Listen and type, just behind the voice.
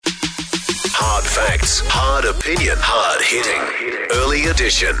facts, hard opinion, hard hitting. Early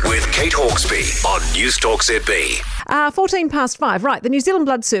edition with Kate Hawkesby on News Talk ZB. 14 past 5. Right, the New Zealand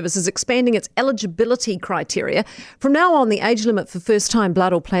Blood Service is expanding its eligibility criteria. From now on, the age limit for first-time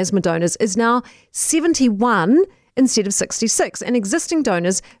blood or plasma donors is now 71 instead of 66, and existing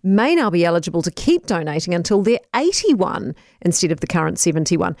donors may now be eligible to keep donating until they're 81 instead of the current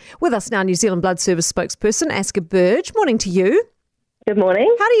 71. With us now, New Zealand Blood Service spokesperson Aska Burge. Morning to you. Good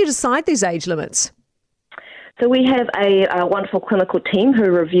morning. How do you decide these age limits? So we have a wonderful clinical team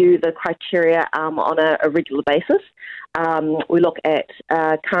who review the criteria on a regular basis. We look at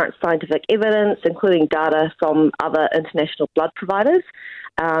current scientific evidence, including data from other international blood providers,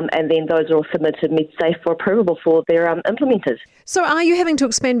 and then those are all submitted to MedSafe for approval before they're implemented. So are you having to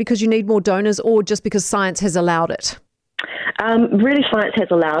expand because you need more donors or just because science has allowed it? Really, science has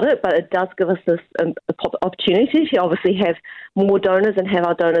allowed it, but it does give us this opportunity to obviously have more donors and have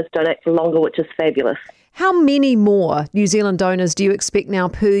our donors donate for longer, which is fabulous. How many more New Zealand donors do you expect now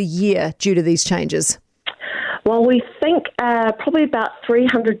per year due to these changes? Well, we think probably about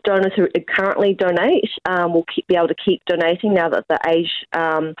 300 donors who currently donate will be able to keep donating now that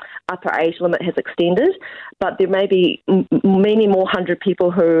the upper age limit has extended. But there may be many more hundred people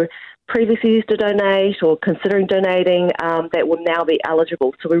who previously used to donate or considering donating that will now be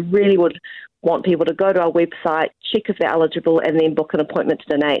eligible. So we really would want people to go to our website, check if they're eligible, and then book an appointment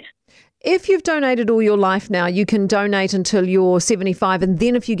to donate. If you've donated all your life now, you can donate until you're 75, and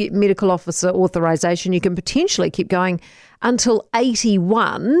then if you get medical officer authorisation, you can potentially keep going until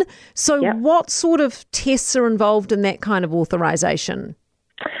 81. So What sort of tests are involved in that kind of authorisation?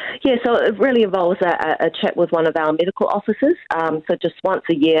 Yeah, so it really involves a chat with one of our medical officers, so just once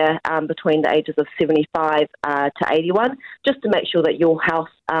a year between the ages of 75 to 81, just to make sure that your health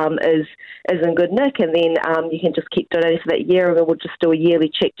is in good nick, and then you can just keep donating for that year, and we'll just do a yearly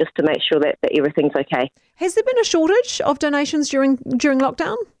check just to make sure that everything's okay. Has there been a shortage of donations during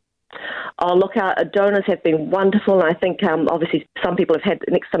lockdown? Oh, look, our donors have been wonderful, and I think obviously some people have had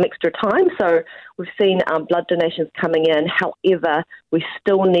some extra time, so we've seen blood donations coming in. However, we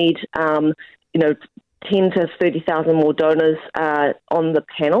still need 10 to 30,000 more donors on the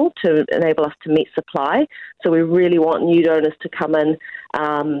panel to enable us to meet supply. So we really want new donors to come in,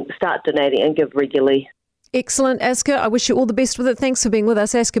 start donating and give regularly. Excellent, Aska. I wish you all the best with it. Thanks for being with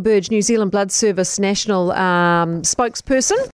us. Aska Burge, New Zealand Blood Service National spokesperson.